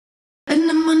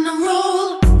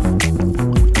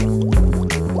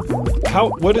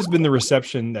What has been the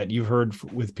reception that you've heard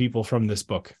with people from this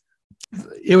book?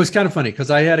 It was kind of funny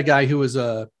because I had a guy who was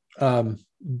a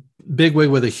bigwig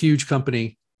with a huge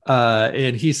company.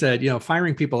 And he said,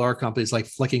 firing people at our company is like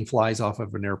flicking flies off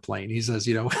of an airplane. He says,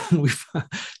 we've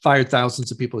fired thousands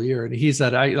of people a year. And he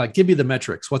said, give me the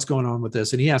metrics. What's going on with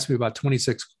this? And he asked me about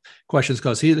 26 questions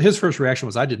because his first reaction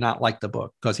was, I did not like the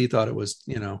book because he thought it was,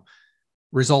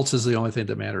 results is the only thing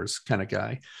that matters kind of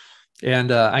guy.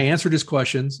 And I answered his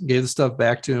questions, gave the stuff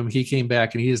back to him. He came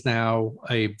back and he is now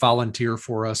a volunteer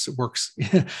for us, works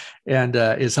and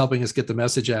is helping us get the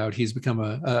message out. He's become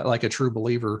a true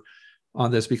believer on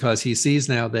this because he sees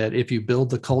now that if you build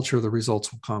the culture, the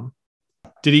results will come.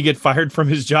 Did he get fired from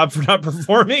his job for not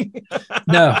performing?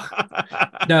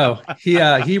 No.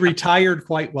 He retired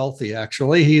quite wealthy.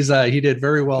 Actually, he did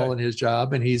very well in his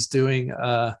job, and he's doing.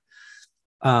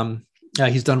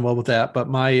 He's done well with that.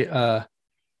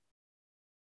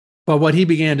 But what he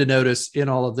began to notice in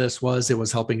all of this was it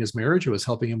was helping his marriage. It was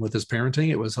helping him with his parenting.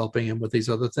 It was helping him with these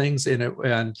other things.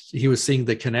 And he was seeing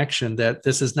the connection that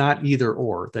this is not either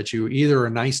or, that you either are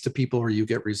nice to people or you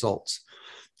get results.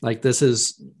 Like this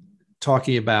is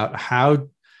talking about how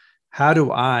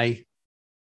do I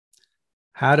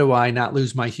not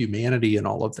lose my humanity in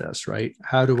all of this, right?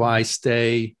 How do I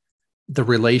stay the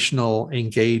relational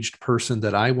engaged person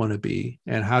that I want to be?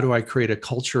 And how do I create a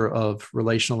culture of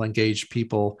relational engaged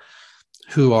people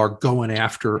who are going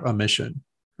after a mission,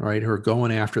 right? Who are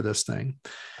going after this thing.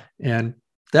 And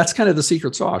that's kind of the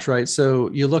secret sauce, right? So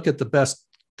you look at the best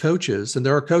coaches, and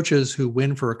there are coaches who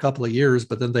win for a couple of years,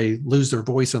 but then they lose their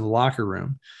voice in the locker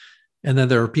room. And then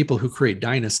there are people who create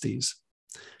dynasties,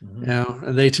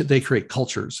 and they create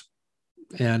cultures,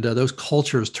 and those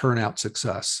cultures turn out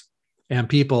success. And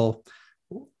people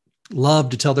love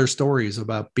to tell their stories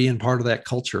about being part of that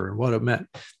culture and what it meant.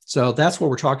 So that's what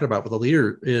we're talking about with a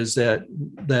leader, is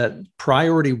that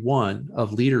priority one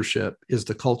of leadership is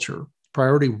the culture.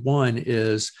 Priority one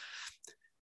is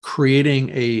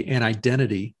creating an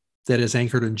identity that is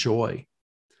anchored in joy.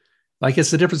 Like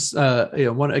it's the difference.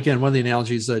 One of the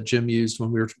analogies that Jim used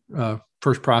when we were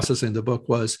first processing the book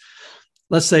was,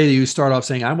 let's say you start off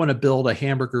saying, I want to build a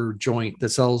hamburger joint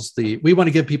that we want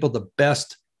to give people the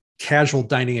best casual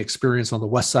dining experience on the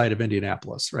west side of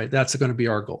Indianapolis, right? That's going to be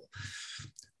our goal.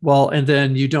 Well, and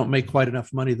then you don't make quite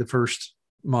enough money the first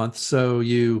month. So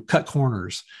you cut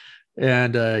corners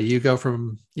and you go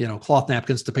from, cloth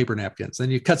napkins to paper napkins.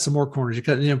 Then you cut some more corners.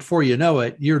 And before you know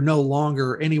it, you're no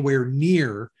longer anywhere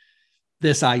near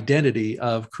this identity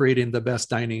of creating the best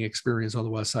dining experience on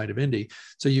the west side of Indy.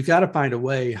 So you got to find a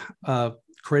way of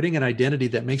creating an identity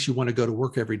that makes you want to go to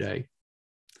work every day.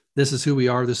 This is who we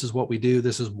are. This is what we do.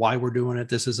 This is why we're doing it.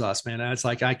 This is us, man. And it's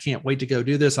like, I can't wait to go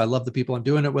do this. I love the people I'm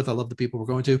doing it with. I love the people we're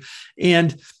going to.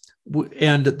 And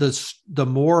the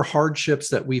more hardships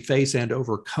that we face and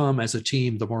overcome as a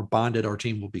team, the more bonded our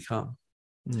team will become.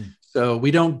 So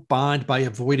we don't bond by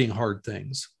avoiding hard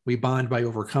things. We bond by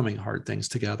overcoming hard things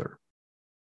together.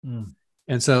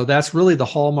 And so that's really the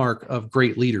hallmark of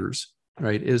great leaders,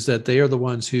 right? Is that they are the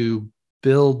ones who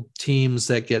build teams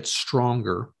that get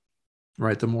stronger,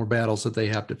 right? The more battles that they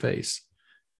have to face,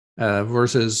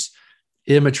 versus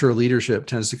immature leadership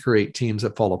tends to create teams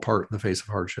that fall apart in the face of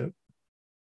hardship.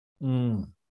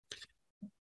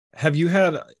 Have you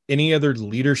had any other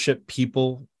leadership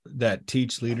people that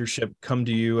teach leadership come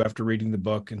to you after reading the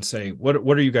book and say, what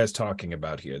are you guys talking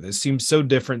about here? This seems so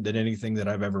different than anything that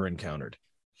I've ever encountered.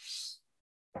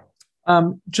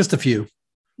 Just a few.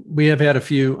 We have had a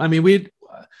few. I mean,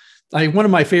 one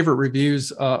of my favorite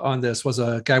reviews on this was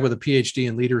a guy with a PhD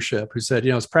in leadership who said,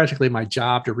 it's practically my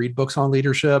job to read books on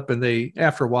leadership. And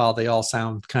after a while, they all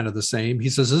sound kind of the same. He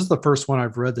says, this is the first one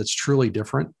I've read that's truly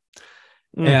different.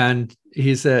 And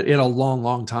he said, in a long,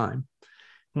 long time.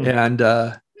 And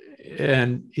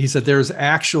he said, there's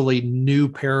actually new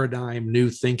paradigm, new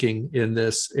thinking in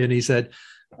this. And he said,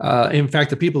 in fact,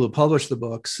 the people who published the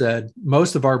book said,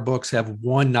 most of our books have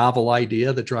one novel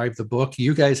idea that drive the book.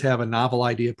 You guys have a novel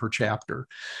idea per chapter.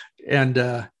 And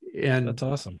that's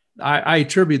awesome. I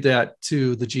attribute that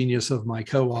to the genius of my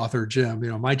co-author, Jim.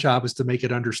 My job is to make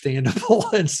it understandable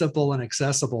and simple and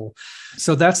accessible.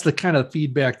 So that's the kind of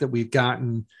feedback that we've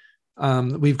gotten.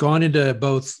 We've gone into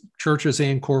both churches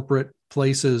and corporate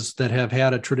places that have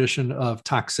had a tradition of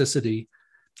toxicity.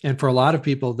 And for a lot of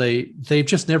people, they've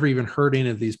just never even heard any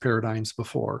of these paradigms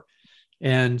before.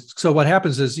 And so what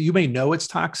happens is you may know it's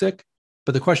toxic,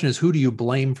 but the question is, who do you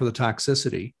blame for the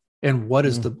toxicity? And what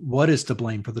is to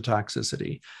blame for the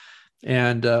toxicity?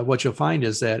 And what you'll find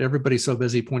is that everybody's so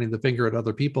busy pointing the finger at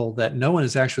other people that no one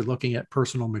is actually looking at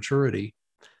personal maturity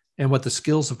and what the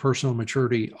skills of personal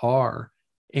maturity are,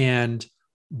 and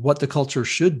what the culture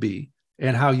should be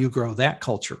and how you grow that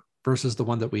culture versus the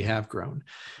one that we have grown.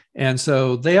 And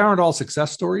so they aren't all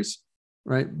success stories,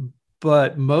 right?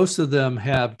 But most of them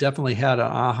have definitely had an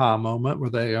aha moment where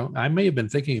they go, I may have been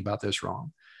thinking about this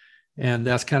wrong. And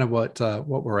that's kind of what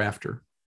we're after.